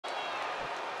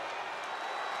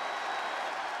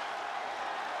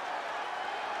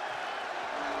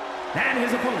And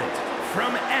his opponent,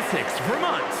 from Essex,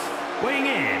 Vermont, weighing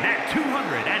in at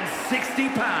 260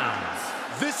 pounds.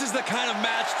 This is the kind of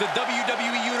match the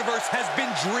WWE Universe has been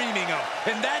dreaming of,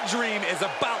 and that dream is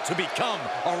about to become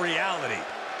a reality.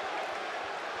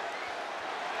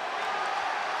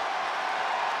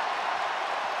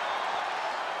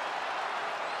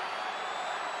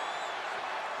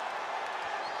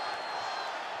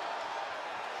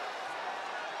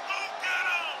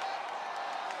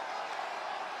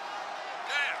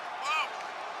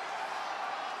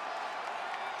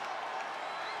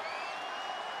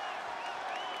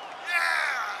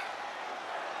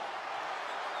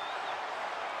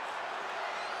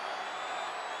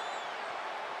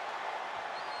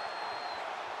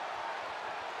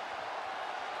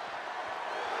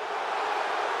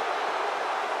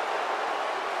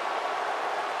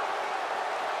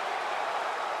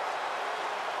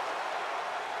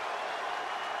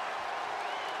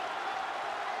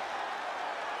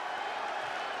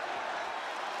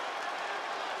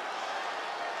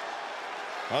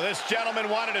 Well, this gentleman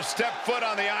wanted to step foot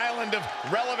on the island of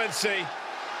relevancy.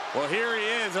 Well, here he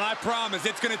is, and I promise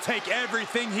it's going to take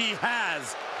everything he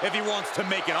has if he wants to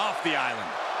make it off the island.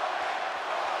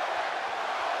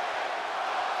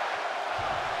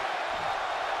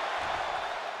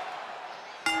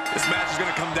 This match is going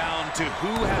to come down to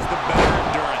who has the better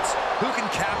endurance, who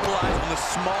can capitalize on the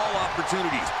small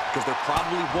opportunities, because there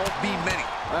probably won't be many.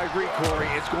 I agree, Corey.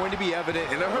 It's going to be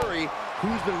evident in a hurry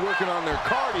who's been working on their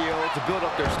cardio to build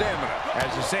up their stamina.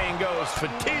 As the saying goes,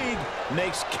 fatigue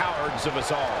makes cowards of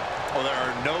us all. Well, there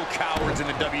are no cowards in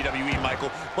the WWE,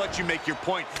 Michael, but you make your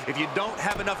point. If you don't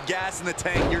have enough gas in the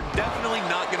tank, you're definitely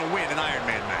not going to win an Iron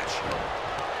Man match.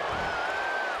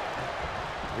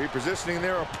 Repositioning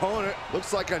their opponent.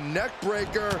 Looks like a neck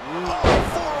breaker. Oh,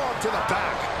 forearm to the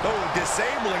back. Oh,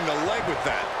 disabling the leg with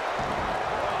that.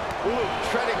 Ooh,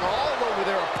 treading all over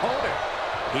their opponent.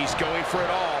 He's going for it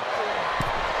all.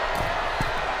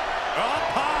 Up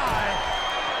high.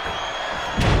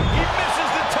 He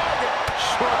misses the target.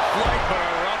 Short flight, but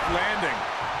a rough landing.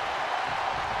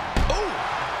 Ooh,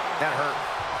 that hurt.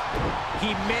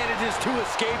 He manages to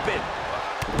escape it.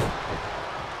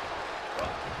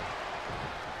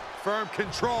 Firm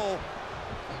control.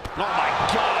 Oh, my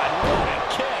God, what a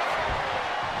kick.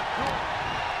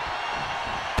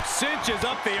 Cinches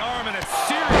up the arm in a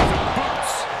series of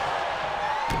boots.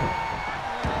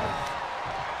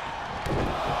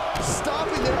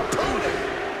 Stopping their opponent.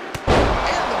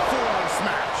 And the forearm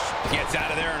smash. Gets out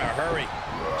of there in a hurry.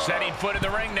 Setting foot in the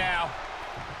ring now.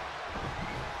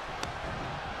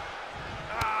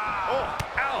 Oh,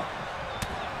 ow.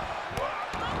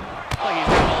 Like he's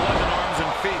got 11 arms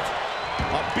and feet.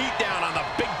 A beatdown on the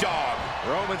big dog.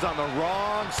 Roman's on the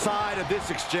wrong side of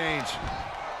this exchange.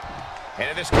 And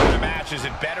in this kind of match, is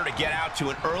it better to get out to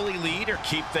an early lead or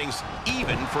keep things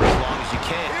even for as long as you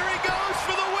can? Here he goes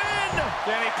for the win!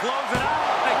 Can he close it out?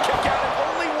 They kick out at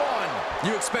only one.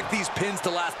 You expect these pins to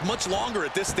last much longer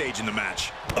at this stage in the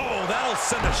match. Oh, that'll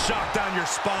send a shock down your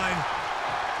spine.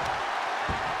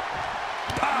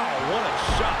 Pow, what a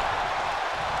shot.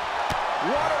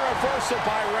 What a reversal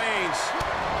by Reigns.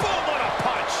 Boom, what a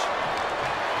punch.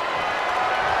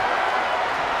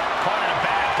 Caught in a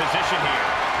bad position here.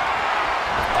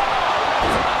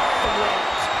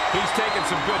 He's taking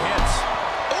some good hits.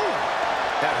 Ooh,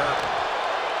 that hurt.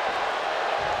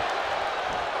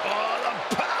 Oh, the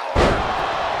power.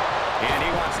 And he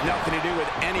wants nothing to do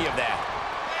with any of that.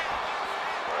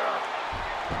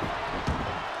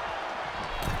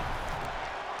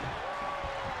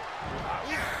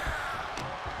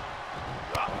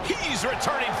 He's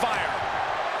returning fire.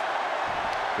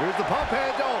 Here's the pump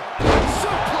handle.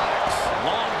 Suplex.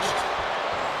 Launched.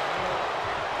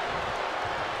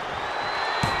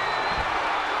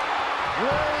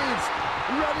 Reigns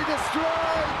ready to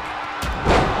strike.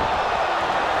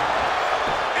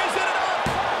 Is it enough?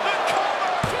 The cover.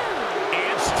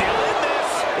 And still in this.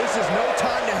 This is no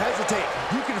time to hesitate.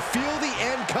 You can feel the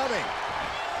end coming.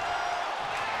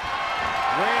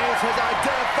 Reigns has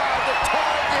identified the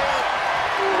target.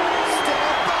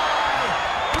 Stand by.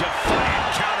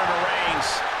 Defiant counter to Reigns.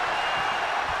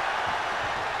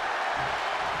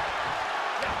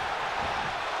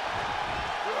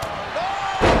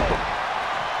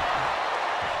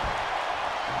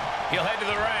 He'll head to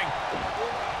the ring.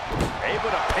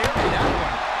 Able to parry that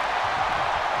one.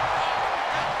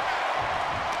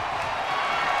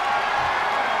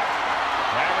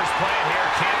 Whatever's playing here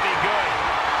can't be good.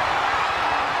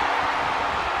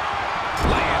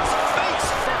 Lands face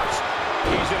first.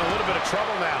 He's in a little bit of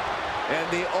trouble now. And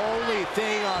the only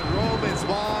thing on Roman's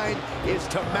mind is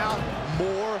to mount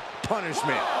more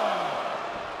punishment.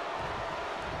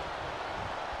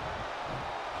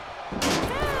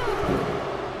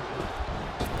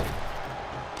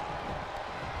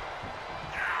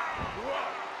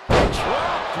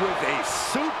 blocked with a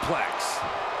suplex.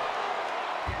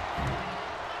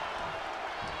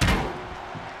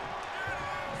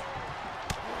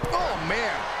 Oh,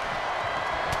 man.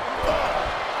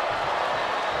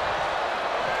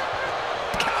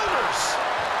 Counters.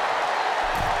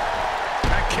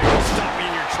 That kick will stop you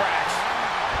in your tracks.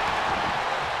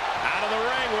 Out of the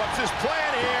ring, what's his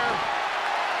plan here?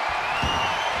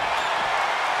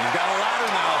 He's got a ladder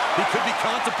now. He could be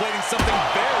contemplating something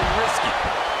very risky.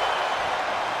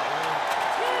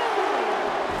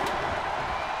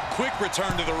 Quick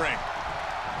return to the ring.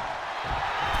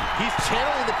 He's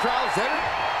channeling the crowd's energy.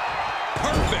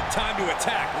 Perfect time to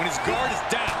attack when his guard is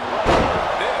down.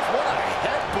 What a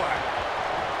headbutt.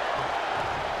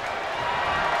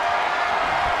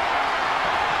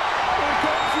 Here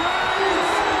comes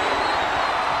Reigns.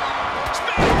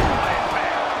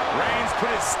 Reigns put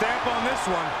his stamp on this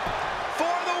one.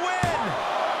 For the win!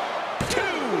 2!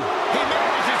 He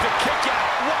manages to kick out.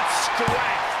 What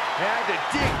strength! Had to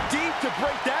dig deep to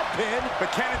break that pin.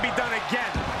 But can it be done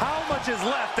again? How much is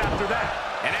left after that?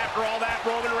 And after all that,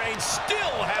 Roman Reigns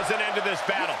still has an end to this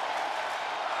battle.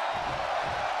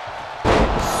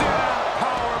 Sit-out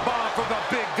powerbomb from the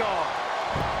big dog.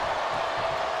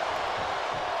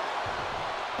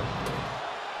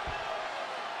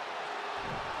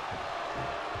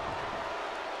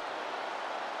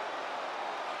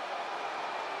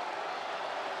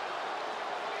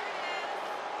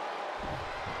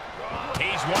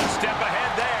 He's one step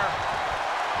ahead there.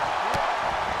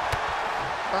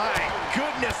 My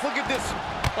goodness, look at this.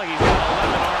 Like he's got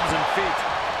 11 arms and feet.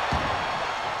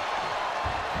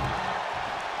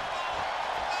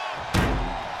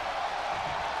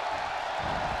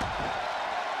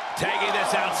 Tagging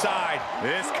this outside.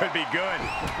 This could be good.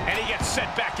 And he gets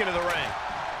sent back into the ring.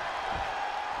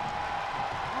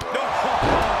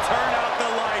 Turn out the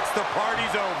lights. The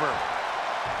party's over.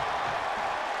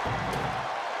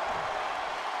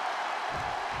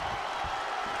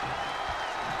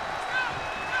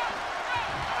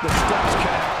 The steps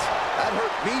connect. That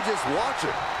hurt me just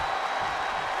watching.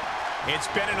 It's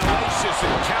been an hellacious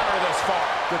encounter thus far.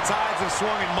 The tides have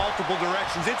swung in multiple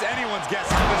directions. It's anyone's guess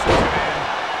how this will end.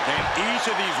 And each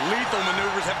of these lethal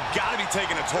maneuvers have got to be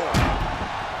taking a toll.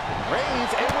 Reigns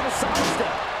able to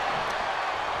sidestep.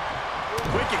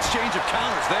 Quick exchange of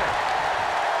counters there.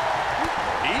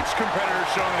 Each competitor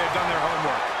showing they've done their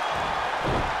homework.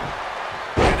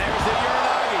 And there's the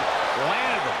Uranagi.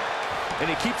 Landed him. And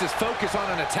he keeps his focus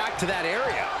on an attack to that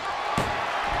area.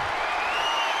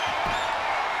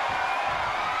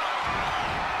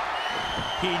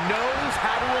 He knows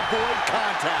how to avoid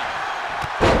contact.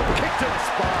 Kick to the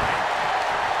spine.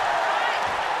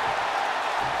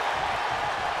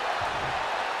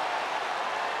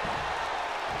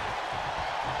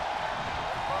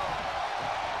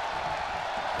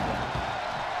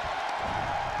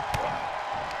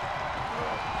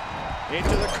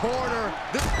 Into the corner.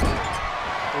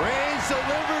 Reigns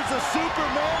delivers a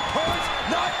Superman punch.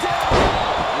 Knocked down.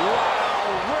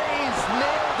 Wow, Reigns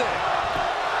nailed it.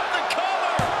 The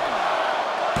cover.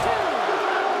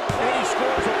 And he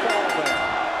scores a fall there.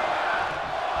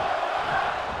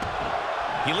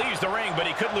 He leaves the ring, but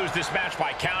he could lose this match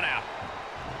by countout.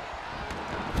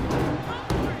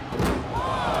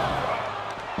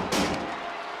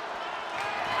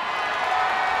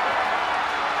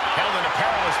 Held in a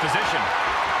perilous position.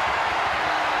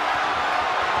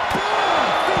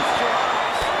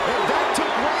 And that took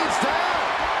Reigns down.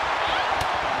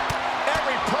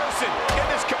 Every person in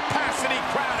this capacity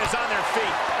crowd is on their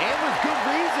feet. And with good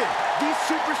reason. These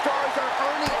superstars are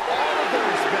earning all of their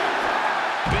respect.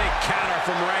 Big counter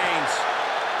from Reigns.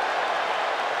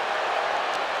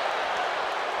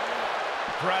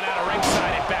 Run out of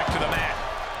ringside and back to the mat.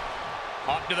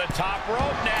 Up to the top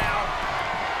rope now.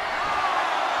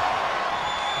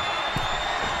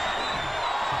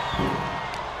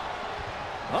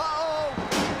 Uh-oh.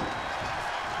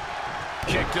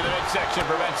 Kick to the midsection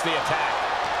prevents the attack.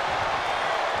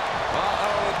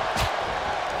 Uh-oh.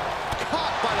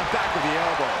 Caught by the back of the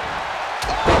elbow.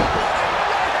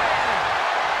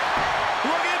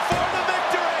 Looking for the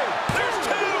victory. There's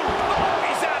two. Oh,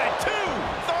 he's out at two.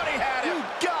 Thought he had him. You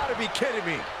gotta be kidding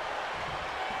me.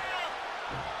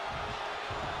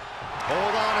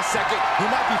 Hold on a second. He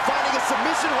might be finding a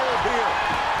submission hold here.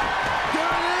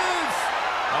 There it is.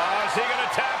 Oh, is he going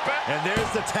to tap it? And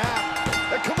there's the tap.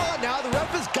 Come on now, the ref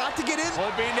has got to get in.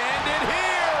 Hoping to end it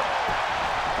here.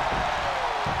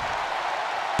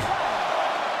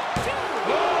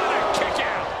 What a kick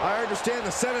out. I understand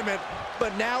the sentiment,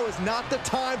 but now is not the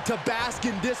time to bask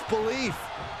in disbelief.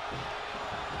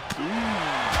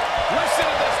 Listen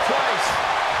to this place.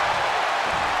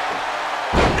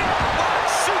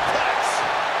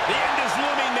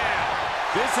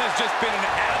 This has just been an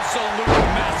absolute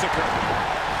massacre.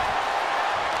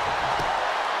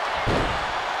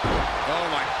 Oh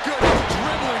my goodness,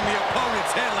 dribbling the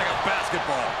opponent's head like a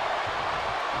basketball.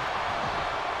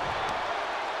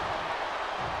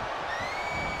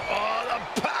 Oh, the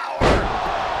power!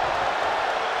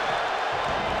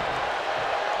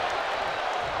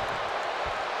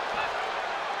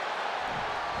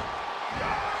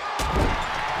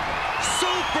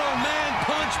 Superman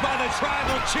punch by the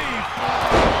Tribal Chief.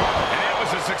 And it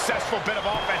was a successful bit of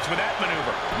offense with that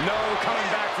maneuver. No coming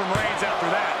back from Reigns after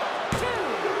that.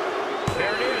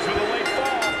 There it is with a late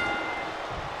fall.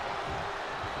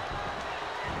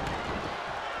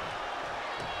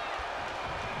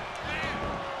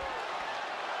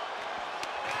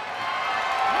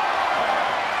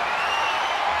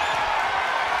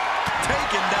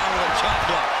 Taken down with a chop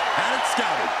block. Had it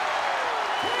scouted.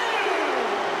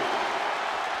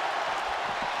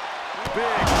 Big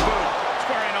boot.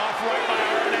 Squaring off right by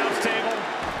our announce table.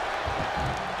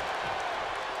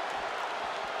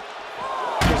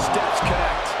 The steps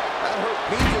connect. That hurt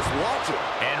me just watching.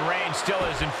 And Reigns still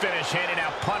isn't finished handing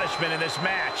out punishment in this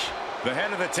match. The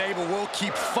head of the table will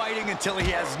keep fighting until he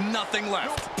has nothing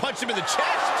left. Punch him in the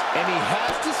chest. And he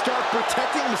has to start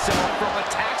protecting himself from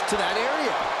attacks to that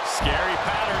area. Scary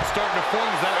pattern starting to form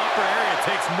as that upper area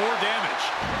takes more damage.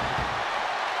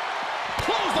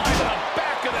 Clothesline to the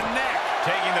back of the neck.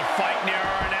 Taking the fight near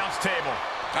our announce table.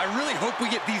 I really hope we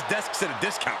get these desks at a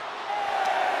discount.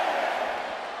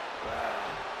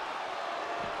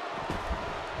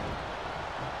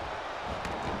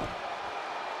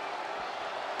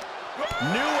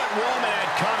 Knew what Roman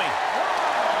had coming.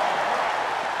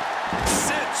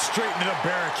 Sent straight into the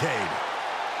barricade.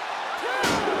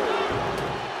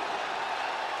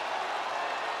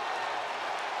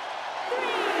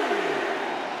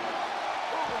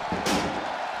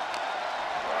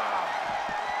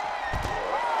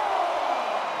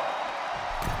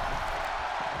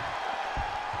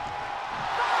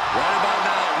 Right about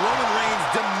now, Roman Reigns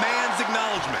demands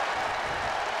acknowledgement.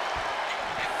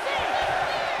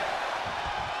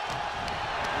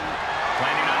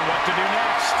 Planning on what to do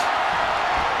next.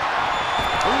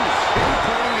 Ooh,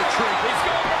 playing a trick. He's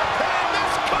going for the pin.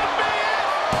 This could be it.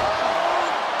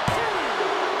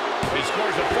 He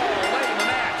scores a fall late in the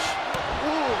match.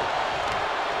 Ooh.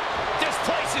 This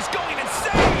place is going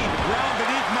insane. Ground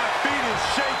beneath my feet is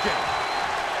shaking.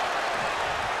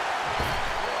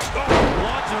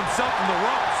 Launching himself from the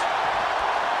ropes.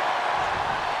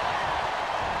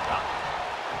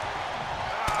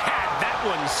 Had that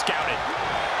one scouted.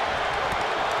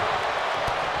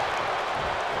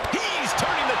 He's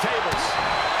turning the tables.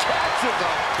 Catches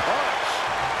a punch.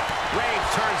 Reigns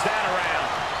turns that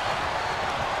around.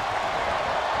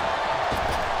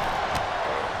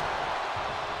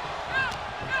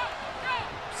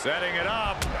 Setting it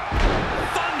up.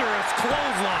 Thunderous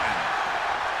clothesline.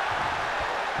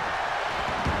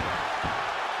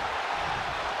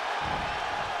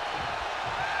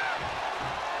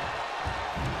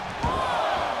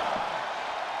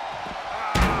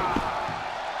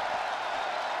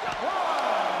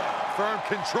 Firm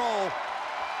control.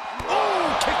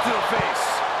 Oh, kick to the face.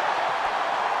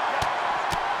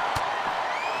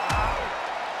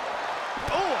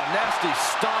 Oh, a nasty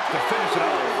stop to finish it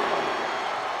off.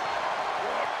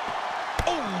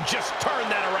 Oh, just turn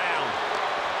that around.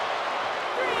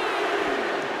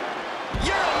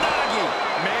 Uranagi.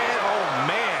 Man, oh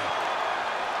man.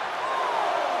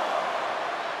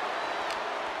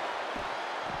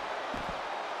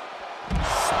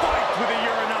 Spiked with a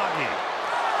Uranagi.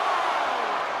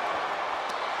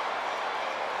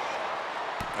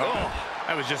 Oh,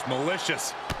 that was just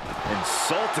malicious.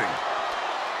 Insulting.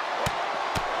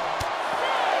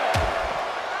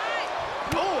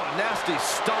 Oh, a nasty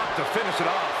stop to finish it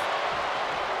off.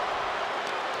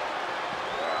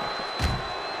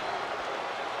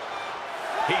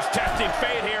 He's testing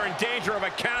fate here, in danger of a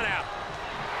countout.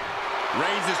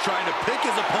 Reigns is trying to pick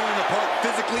his opponent apart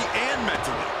physically and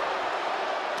mentally.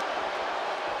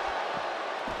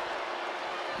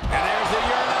 And there's the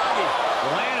Uranagi.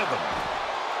 Landed them.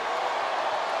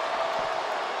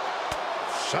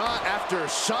 Shot after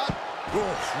shot.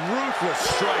 Oof, ruthless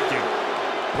striking.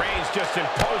 Reigns just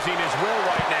imposing his will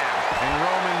right now. And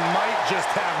Roman might just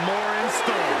have more in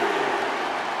store.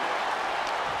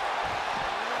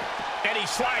 And he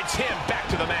slides him back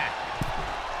to the mat.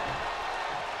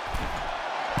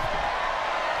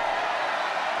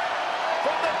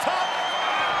 From the top.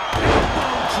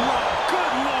 Elbow drop.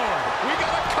 Good Lord. We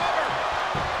got a cover.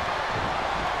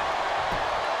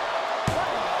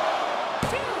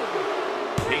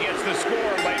 He gets the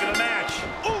score late in the match.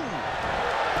 Ooh.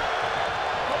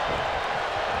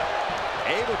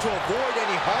 able to avoid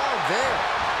any harm there.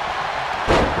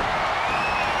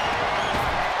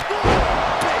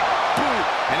 Big boot.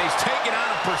 And he's taking on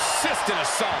a persistent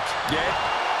assault. Yeah.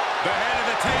 The head of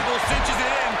the table cinches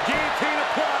it in. Guillotine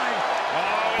applied.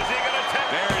 Oh, is he going to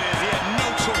tap? There it is. He had no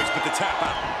choice but to tap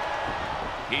out.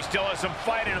 He still has some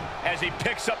fight in him as he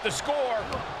picks up the score.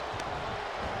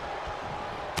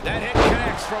 That hit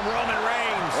connects from Roman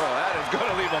Reigns. Oh, that is going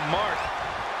to leave a mark.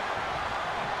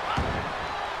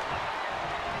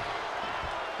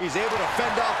 He's able to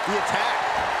fend off the attack.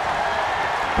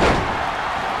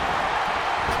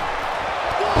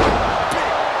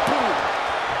 Big boot.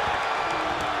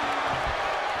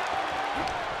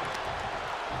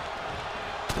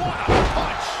 What a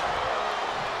punch.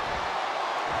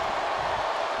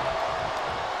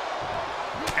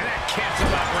 And that cancels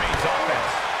out Reigns'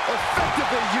 offense.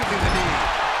 Effectively using the knee.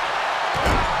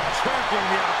 Trampling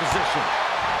the opposition.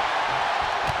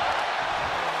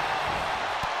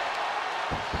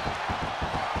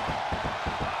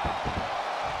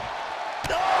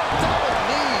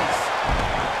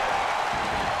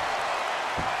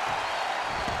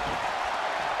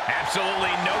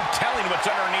 Absolutely no telling what's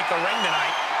underneath the ring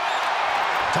tonight.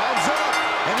 Time's up,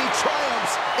 and he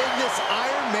triumphs in this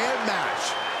Iron Man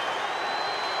match.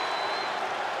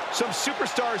 Some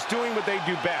superstars doing what they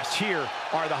do best. Here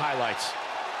are the highlights.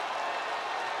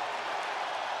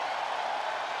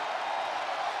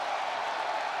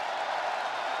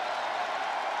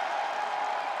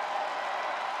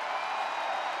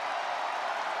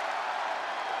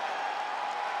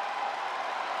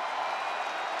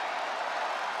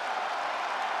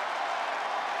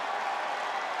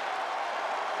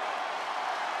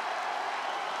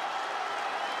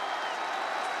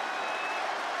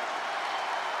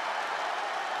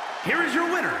 Here is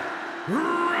your winner,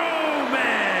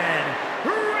 Roman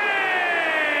Reigns!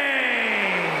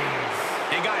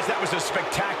 Hey guys, that was a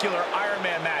spectacular Iron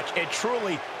Man match. It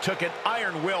truly took an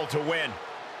iron will to win.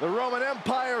 The Roman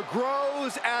Empire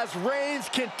grows as Reigns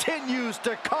continues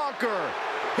to conquer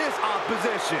his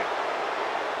opposition.